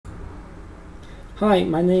Hi,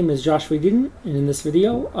 my name is Joshua Deaton, and in this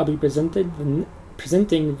video I'll be presenting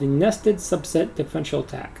the nested subset differential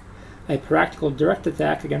attack, a practical direct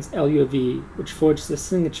attack against LUOV, which forges a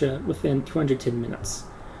signature within 210 minutes.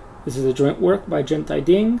 This is a joint work by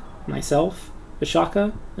Jintai, myself,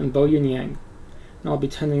 Vishakha, and Bo-Yin, and I'll be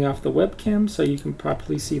turning off the webcam so you can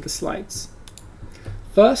properly see the slides.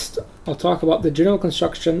 First, I'll talk about the general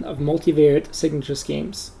construction of multivariate signature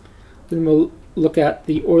schemes. Then we'll look at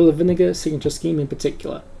the oil and vinegar signature scheme in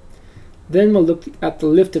particular. Then we'll look at the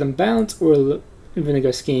lifted and balanced oil and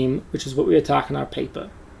vinegar scheme, which is what we attack in our paper.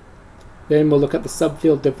 Then we'll look at the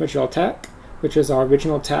subfield differential attack, which is our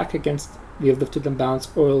original attack against the lifted and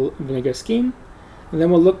balanced oil and vinegar scheme. And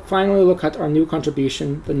then we'll finally look at our new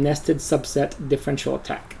contribution, the nested subset differential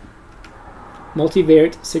attack.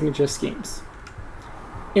 Multivariate signature schemes.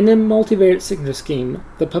 In a multivariate signature scheme,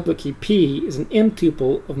 the public key P is an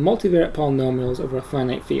M-tuple of multivariate polynomials over a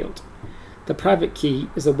finite field. The private key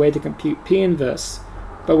is a way to compute P inverse,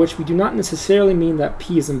 by which we do not necessarily mean that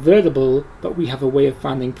P is invertible, but we have a way of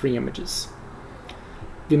finding preimages.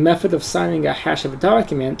 The method of signing a hash of a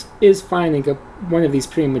document is finding one of these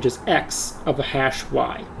preimages X of a hash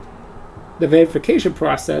Y. The verification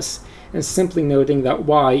process is simply noting that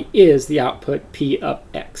Y is the output P of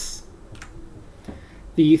X.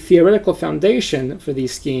 The theoretical foundation for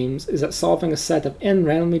these schemes is that solving a set of n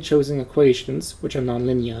randomly chosen equations, which are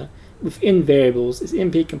nonlinear, with n variables is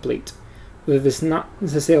NP-complete, though this does not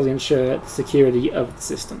necessarily ensure the security of the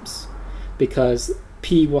systems, because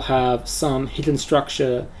P will have some hidden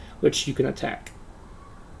structure which you can attack.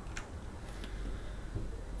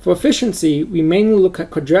 For efficiency, we mainly look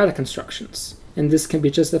at quadratic constructions, and this can be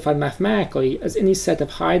justified mathematically as any set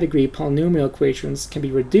of high-degree polynomial equations can be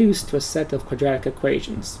reduced to a set of quadratic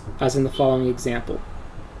equations, as in the following example.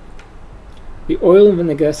 The oil and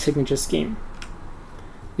vinegar signature scheme.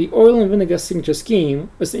 The oil and vinegar signature scheme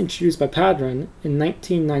was introduced by Padron in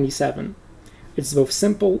 1997. It is both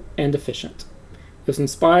simple and efficient. It was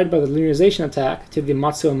inspired by the linearization attack to the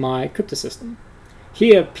Matsuomai cryptosystem.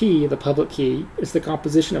 Here, P, the public key, is the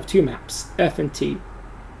composition of two maps, F and T.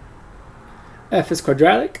 F is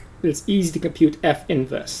quadratic, but it's easy to compute F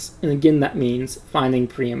inverse, and again that means finding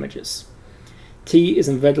preimages. T is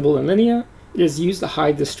invertible and linear. It is used to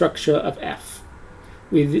hide the structure of F.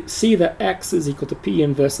 We see that X is equal to P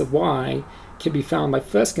inverse of Y can be found by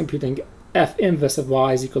first computing F inverse of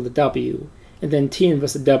Y is equal to W, and then T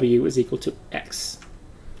inverse of W is equal to X.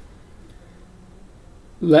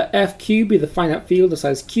 Let Fq be the finite field of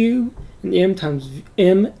size Q, and M times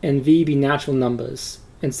M and V be natural numbers,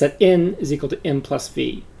 and set n is equal to m plus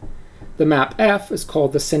v. The map F is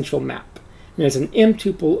called the central map, and is an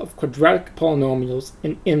M-tuple of quadratic polynomials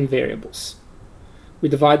in m variables. We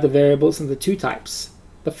divide the variables into two types.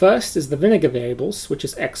 The first is the vinegar variables, which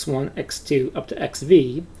is x1, x2 up to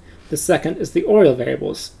xv. The second is the oil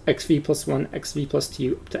variables, xv plus 1, xv plus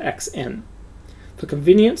 2 up to xn. For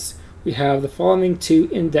convenience, we have the following two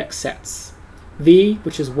index sets, v,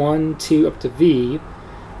 which is 1, 2 up to v,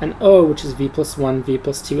 and O, which is v plus 1, v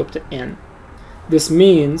plus 2 up to n. This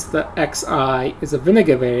means that xi is a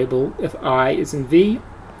vinegar variable if I is in v,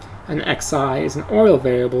 and xi is an oil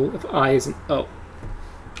variable if I is in O.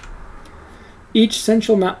 Each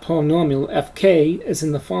central map polynomial fk is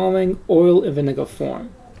in the following oil and vinegar form.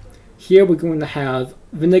 Here we're going to have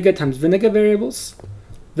vinegar times vinegar variables,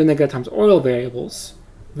 vinegar times oil variables,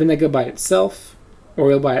 vinegar by itself,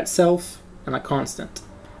 oil by itself, and a constant,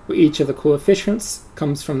 where each of the coefficients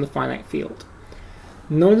comes from the finite field.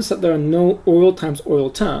 Notice that there are no oil times oil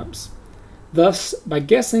terms. Thus, by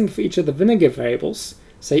guessing for each of the vinegar variables,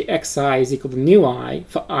 say xi is equal to nu I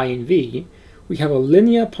for I and v, we have a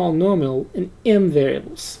linear polynomial in m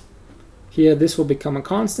variables. Here this will become a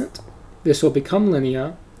constant, this will become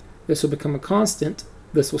linear, this will become a constant,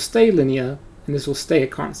 this will stay linear, and this will stay a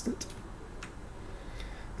constant.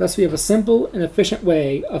 Thus we have a simple and efficient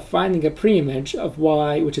way of finding a preimage of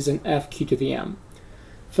y which is in fq to the m.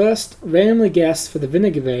 First, randomly guess for the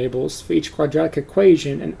vinegar variables for each quadratic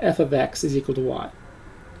equation and f of x is equal to y.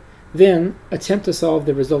 Then, attempt to solve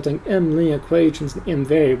the resulting m linear equations in m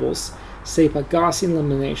variables, say by Gaussian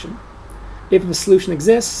elimination. If a solution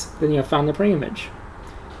exists, then you have found the preimage.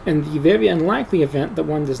 In the very unlikely event that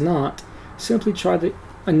one does not, simply try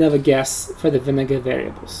another guess for the vinegar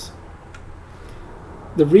variables.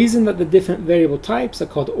 The reason that the different variable types are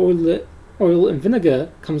called oil and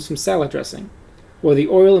vinegar comes from salad dressing, where the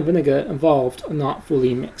oil and vinegar involved are not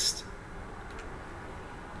fully mixed.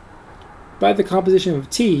 By the composition of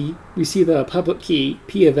T, we see that a public key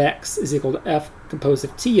P of x is equal to F composed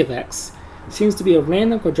of T of x seems to be a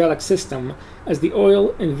random quadratic system as the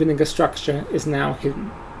oil and vinegar structure is now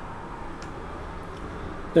hidden.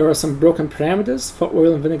 There are some broken parameters for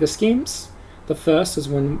oil and vinegar schemes. The first is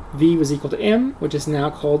when V was equal to M, which is now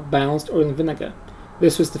called balanced oil and vinegar.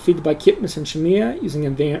 This was defeated by Kipnis and Shamir using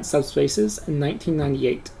invariant subspaces in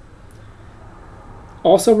 1998.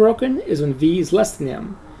 Also broken is when V is less than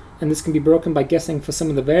M, and this can be broken by guessing for some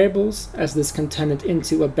of the variables, as this can turn it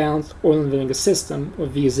into a balanced oil and vinegar system where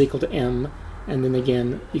V is equal to M, and then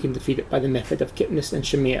again you can defeat it by the method of Kipnis and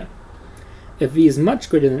Shamir. If V is much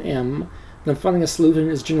greater than M, then finding a solution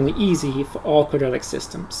is generally easy for all quadratic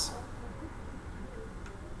systems.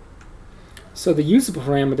 So the usable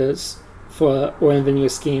parameters for oil and vinegar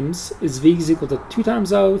schemes is V is equal to 2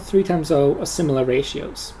 times O, 3 times O, or similar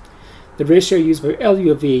ratios. The ratio used by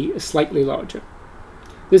LUOV is slightly larger.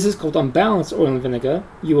 This is called unbalanced oil and vinegar,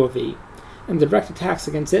 UOV, and direct attacks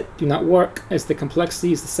against it do not work as the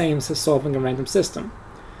complexity is the same as solving a random system.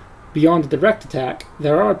 Beyond the direct attack,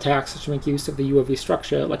 there are attacks which make use of the UOV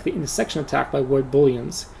structure, like the intersection attack by word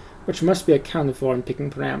booleans, which must be accounted for in picking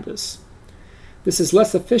parameters. This is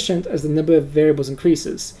less efficient as the number of variables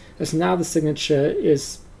increases, as now the signature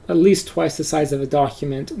is at least twice the size of a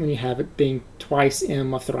document when you have it being twice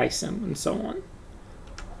M or thrice M, and so on.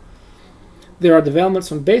 There are developments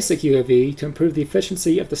from basic UOV to improve the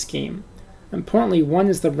efficiency of the scheme. Importantly, one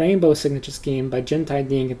is the rainbow signature scheme by Jintai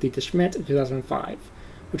Ding and Dieter Schmidt in 2005,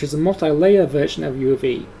 which is a multi-layer version of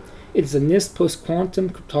UOV. It is a NIST post-quantum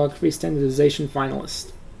cryptography standardization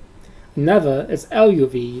finalist. Another is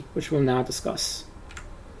LUOV, which we'll now discuss.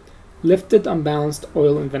 Lifted unbalanced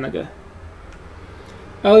oil and vinegar.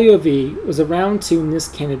 LUOV was a round 2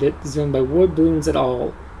 NIST candidate designed by Ward Bloons et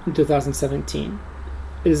al. In 2017.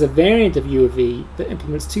 It is a variant of UOV that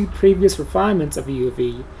implements 2 previous refinements of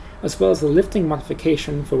UOV, as well as the lifting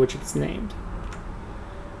modification for which it is named.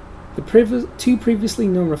 The 2 previously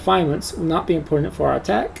known refinements will not be important for our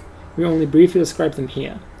attack. We only briefly describe them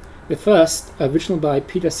here. The first, originally by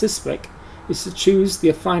Peter Siswick, is to choose the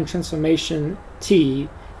affine transformation T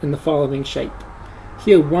in the following shape.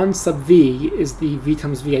 Here 1 sub V is the V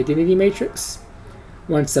times V identity matrix,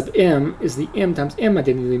 1 sub M is the M times M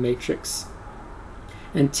identity matrix,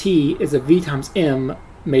 and T is a V times M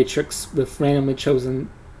matrix with randomly chosen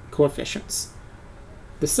coefficients.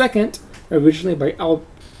 The second, originally by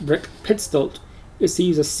Albrecht Pitstolt, is to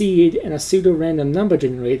use a seed and a pseudo-random number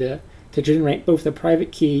generator to generate both the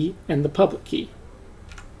private key and the public key.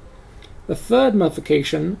 The third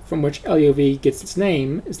modification, from which LUOV gets its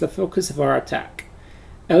name, is the focus of our attack.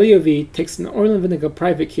 LUOV takes an oil and vinegar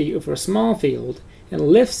private key over a small field and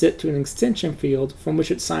lifts it to an extension field from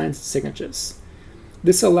which it signs its signatures.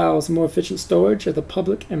 This allows more efficient storage of the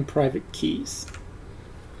public and private keys.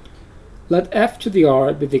 Let f to the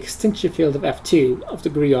r be the extension field of f2 of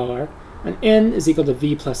degree r, and n is equal to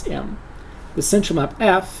v plus m. The central map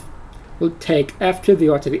f will take f to the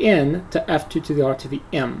r to the n to f2 to the r to the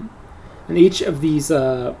m. And each of these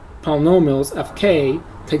polynomials, fk,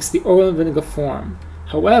 takes the oil and vinegar form.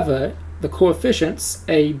 However, the coefficients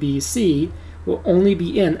a, b, c will only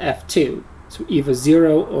be in f2, so either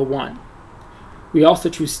 0 or 1. We also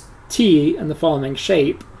choose t in the following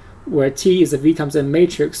shape, where T is a V times M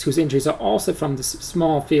matrix whose entries are also from the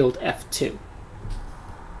small field F2.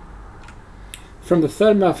 From the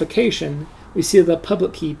third modification, we see that the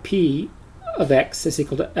public key P of x is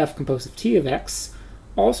equal to F composed of T of x,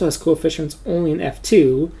 also has coefficients only in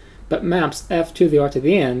F2, but maps F to the R to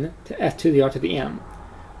the N to F to the R to the M.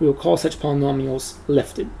 We will call such polynomials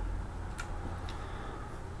lifted.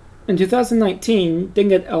 In 2019,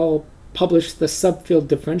 Ding et al. Published the subfield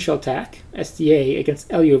differential attack, SDA, against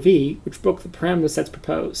LUOV, which broke the parameter sets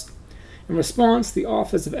proposed. In response, the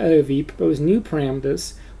authors of LUOV proposed new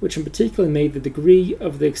parameters, which in particular made the degree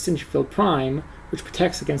of the extension field prime, which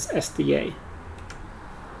protects against SDA.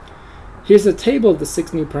 Here's a table of the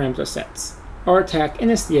 6 new parameter sets. Our attack in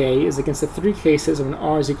SDA is against the 3 cases when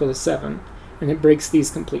r is equal to 7, and it breaks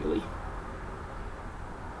these completely.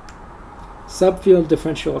 Subfield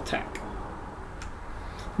differential attack.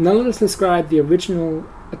 Now let us describe the original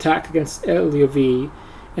attack against LUOV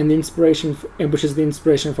and the inspiration, which is the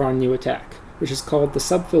inspiration for our new attack, which is called the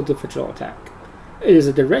subfield differential attack. It is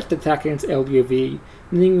a direct attack against LUOV,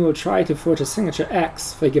 meaning we will try to forge a signature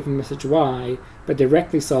x for a given message y by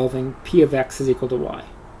directly solving p of x is equal to y.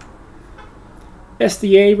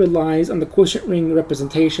 SDA relies on the quotient ring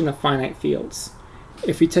representation of finite fields.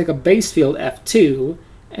 If we take a base field f2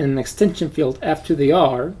 and an extension field f to the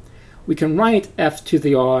r, we can write f to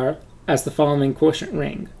the r as the following quotient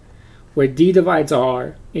ring, where d divides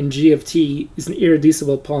r and g of t is an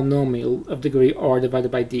irreducible polynomial of degree r divided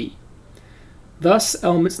by d. Thus,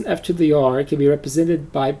 elements in f to the r can be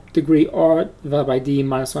represented by degree r divided by d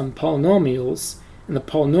minus 1 polynomials, in the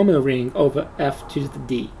polynomial ring over f to the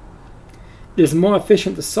d. It is more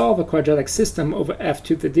efficient to solve a quadratic system over f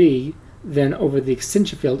to the d than over the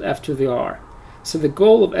extension field f to the r. So the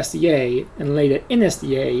goal of SDA, and later in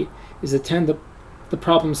SDA, is to turn the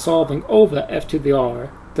problem solving over f to the r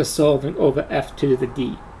to solving over f to the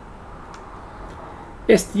d.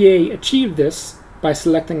 SDA achieved this by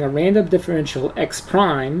selecting a random differential x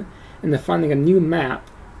prime and defining a new map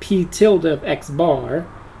p tilde of x bar,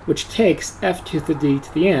 which takes f to the d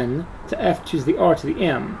to the n to f to the r to the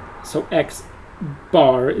m. So x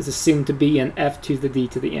bar is assumed to be an f to the d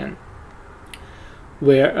to the n,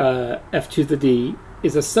 where f to the d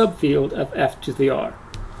is a subfield of f to the r.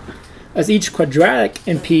 As each quadratic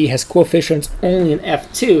in P has coefficients only in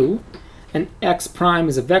f2, and x prime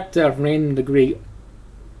is a vector of random degree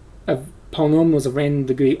of polynomials of random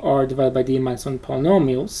degree r divided by d minus 1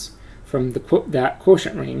 polynomials from that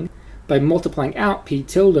quotient ring, by multiplying out p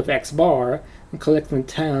tilde of x bar and collecting the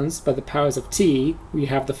terms by the powers of t, we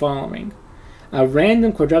have the following. A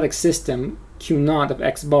random quadratic system q naught of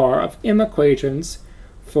x bar of m equations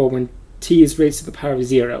for when t is raised to the power of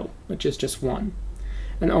 0, which is just 1.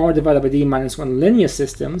 And r divided by d minus 1 linear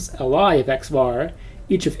systems, Li of x bar,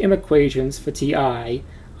 each of m equations for ti, I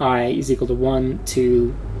is equal to 1,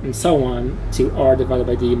 2, and so on, to r divided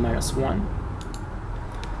by d minus 1.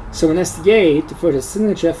 So in SDA, to put a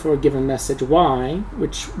signature for a given message y,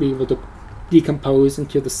 which we will decompose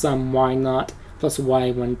into the sum y naught plus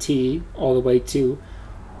y1t all the way to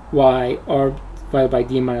y r divided by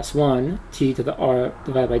d minus 1, t to the r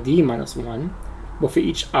divided by d minus 1, well, for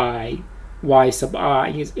each I, y sub I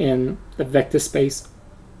is in the vector space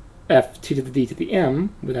f to the d to the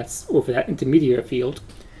m, where that's over that intermediate field.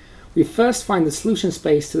 We first find the solution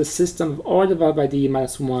space to the system of r divided by d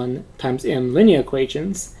minus 1 times m linear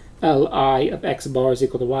equations, Li of x bar is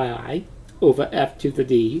equal to yi over f to the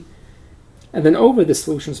d. And then over the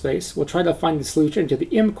solution space, we'll try to find the solution to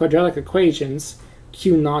the m quadratic equations,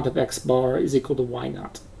 q naught of x bar is equal to y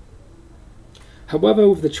naught. However,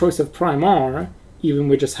 with the choice of prime r, even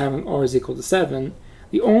with just having r is equal to 7,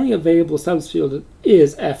 the only available subfield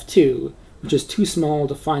is f2, which is too small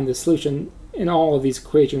to find the solution in all of these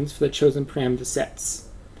equations for the chosen parameter sets.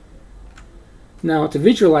 Now, to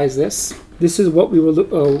visualize this, this is what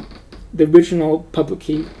the original public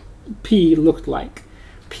key P looked like.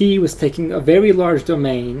 P was taking a very large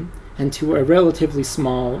domain into a relatively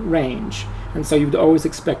small range, and so you'd always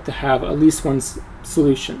expect to have at least one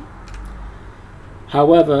solution.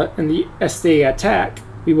 However, in the SDA attack,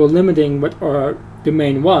 we were limiting what our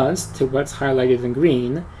domain was to what's highlighted in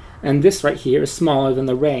green, and this right here is smaller than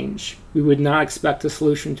the range. We would not expect a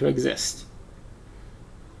solution to exist.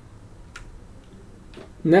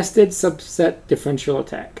 Nested subset differential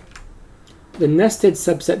attack. The nested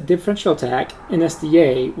subset differential attack in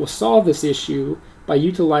SDA will solve this issue by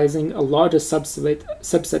utilizing a larger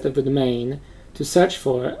subset of the domain to search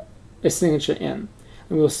for a signature n,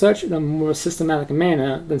 and we'll search in a more systematic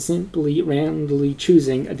manner than simply randomly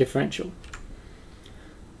choosing a differential.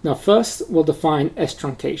 Now first, we'll define S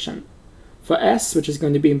truncation. For S, which is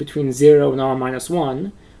going to be in between 0 and r minus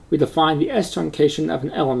 1, we define the S truncation of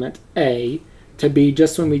an element, A, to be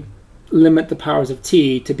just when we limit the powers of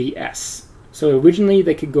t to be s. So originally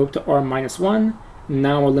they could go up to r minus 1, and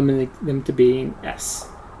now we're limiting them to being s.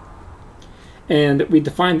 And we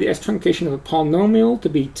define the S truncation of a polynomial to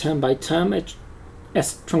be term by term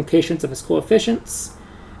S truncations of its coefficients,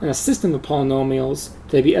 and a system of polynomials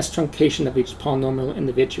to be S truncation of each polynomial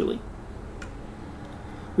individually.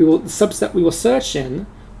 The subset we will search in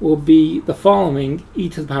will be the following: e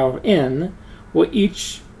to the power of n, where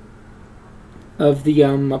each of the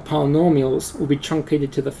polynomials will be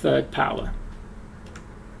truncated to the third power.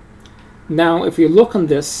 Now, if you look on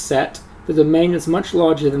this set, the domain is much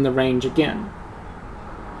larger than the range again.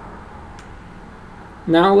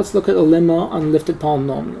 Now let's look at a lemma on lifted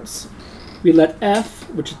polynomials. We let f,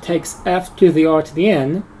 which takes f to the r to the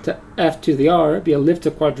n, to f to the r, be a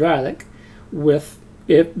lifted quadratic, with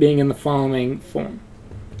it being in the following form.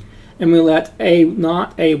 And we let a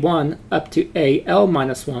naught a1 up to al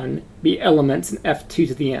minus 1 be elements in f2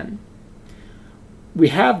 to the n. We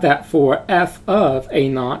have that for f of a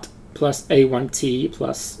naught plus a1t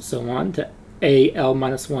plus so on to al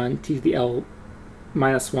minus 1 t to the l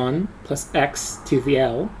minus 1 plus x to the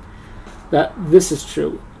l, that this is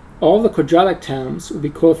true. All the quadratic terms will be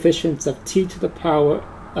coefficients of t to the power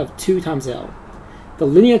of 2 times l. The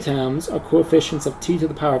linear terms are coefficients of t to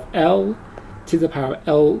the power of l, to the power of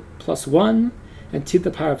l plus 1, and to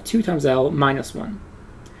the power of 2 times l minus 1.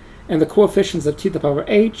 And the coefficients of t to the power of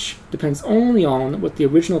h depends only on what the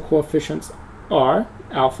original coefficients are,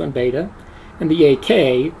 alpha and beta, and the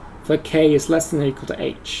ak, for k is less than or equal to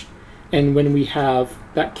h. And when we have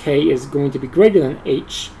that k is going to be greater than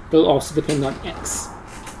h, they'll also depend on x.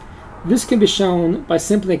 This can be shown by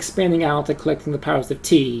simply expanding out and collecting the powers of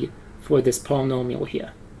t for this polynomial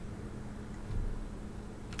here.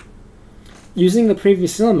 Using the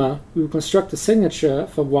previous lemma, we will construct a signature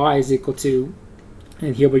for y is equal to,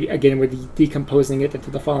 and here we're decomposing it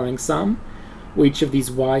into the following sum, where each of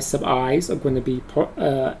these y sub i's are going to be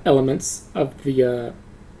elements of the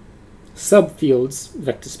subfield's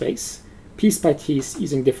vector space, piece by piece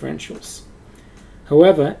using differentials.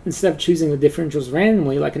 However, instead of choosing the differentials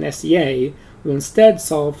randomly like an SEA, we'll instead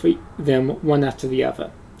solve for them one after the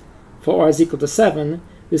other. For r is equal to 7,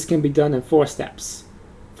 this can be done in 4 steps.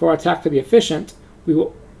 For our attack to be efficient, we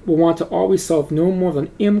will want to always solve no more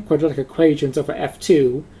than m quadratic equations over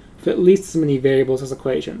f2 for at least as many variables as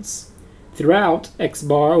equations. Throughout, x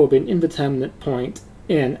bar will be an indeterminate point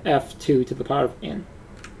in f2 to the power of n.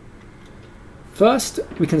 First,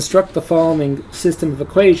 we construct the following system of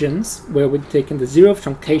equations where we've taken the zeroth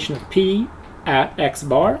truncation of p at x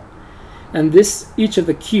bar, and each of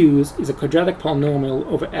the q's is a quadratic polynomial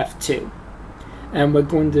over f2. And we're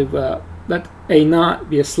going to let a naught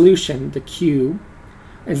be a solution to q,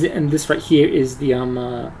 and this right here is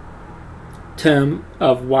the term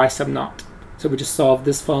of y sub naught. So we just solve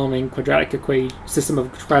this following system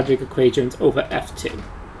of quadratic equations over f2.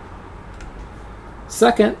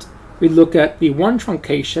 Second, we look at the one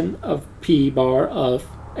truncation of p bar of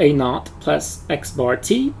a naught plus x bar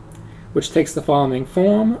t, which takes the following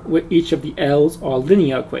form, where each of the l's are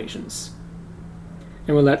linear equations.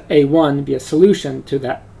 And we'll let a1 be a solution to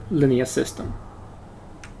that linear system.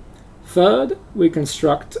 Third, we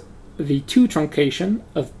construct the two truncation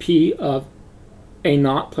of p of a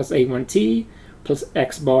naught plus a1t plus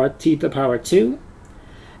x bar t to the power 2,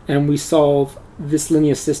 and we solve this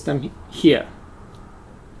linear system here.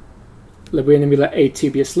 We're going to let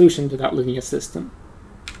a2 be a solution to that linear system.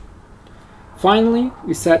 Finally,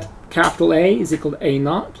 we set capital A is equal to a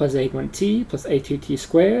naught plus a1t plus a2t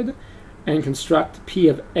squared, and construct p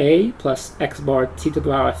of a plus x bar t to the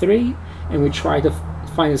power 3, and we try to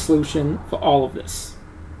find a solution for all of this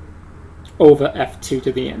over f2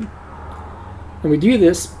 to the n. And we do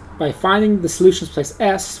this by finding the solutions place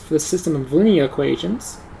S for the system of linear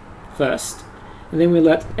equations first, and then we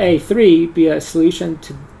let a3 be a solution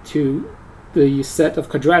to the set of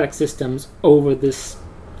quadratic systems over this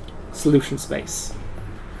solution space.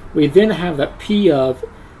 We then have that p of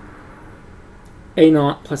a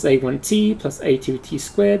naught plus a1t plus a2t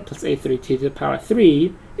squared plus a3t to the power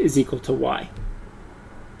 3 is equal to y.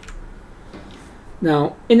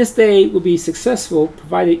 Now, NSDA will be successful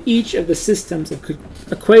provided each of the systems of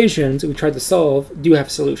equations we tried to solve do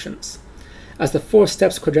have solutions. As the 4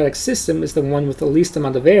 steps quadratic system is the one with the least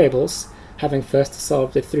amount of variables, having first to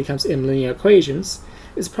solve the 3 times m linear equations,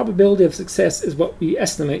 its probability of success is what we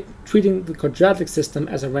estimate treating the quadratic system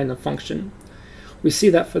as a random function. We see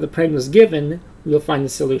that for the parameters given, we will find the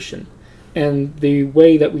solution. And the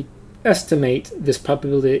way that we estimate this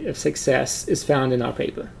probability of success is found in our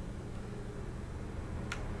paper.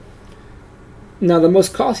 Now, the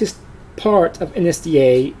most costliest part of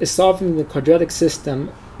NSDA is solving the quadratic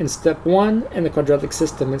system in step 1 and the quadratic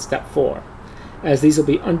system in step 4. As these will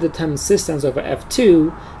be undetermined systems over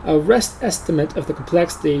f2, a rest estimate of the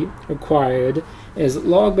complexity required is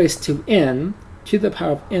log base 2n to the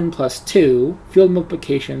power of n plus 2 field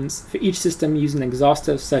multiplications for each system using an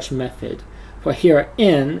exhaustive such method, for here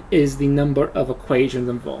n is the number of equations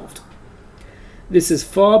involved. This is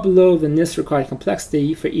far below the NIST required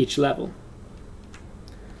complexity for each level.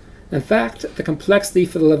 In fact, the complexity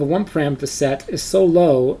for the level 1 parameter set is so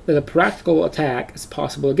low that a practical attack is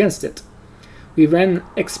possible against it. We ran an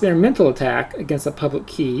experimental attack against a public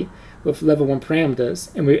key with level 1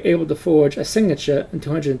 parameters, and we were able to forge a signature in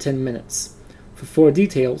 210 minutes. For 4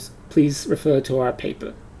 details, please refer to our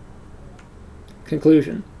paper.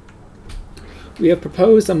 Conclusion. We have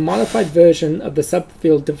proposed a modified version of the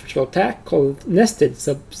subfield differential attack called nested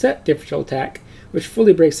subset differential attack, which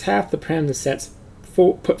fully breaks half the parameter sets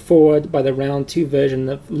put forward by the round 2 version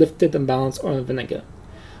of lifted, unbalanced, or vinegar.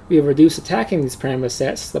 We have reduced attacking these parameter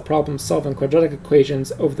sets to the problem solving quadratic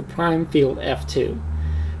equations over the prime field f2.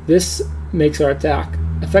 This makes our attack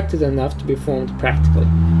effective enough to be performed practically.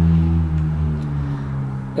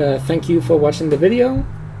 Thank you for watching the video.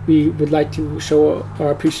 We would like to show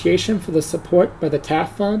our appreciation for the support by the TAF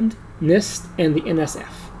Fund, NIST, and the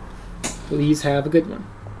NSF. Please have a good one.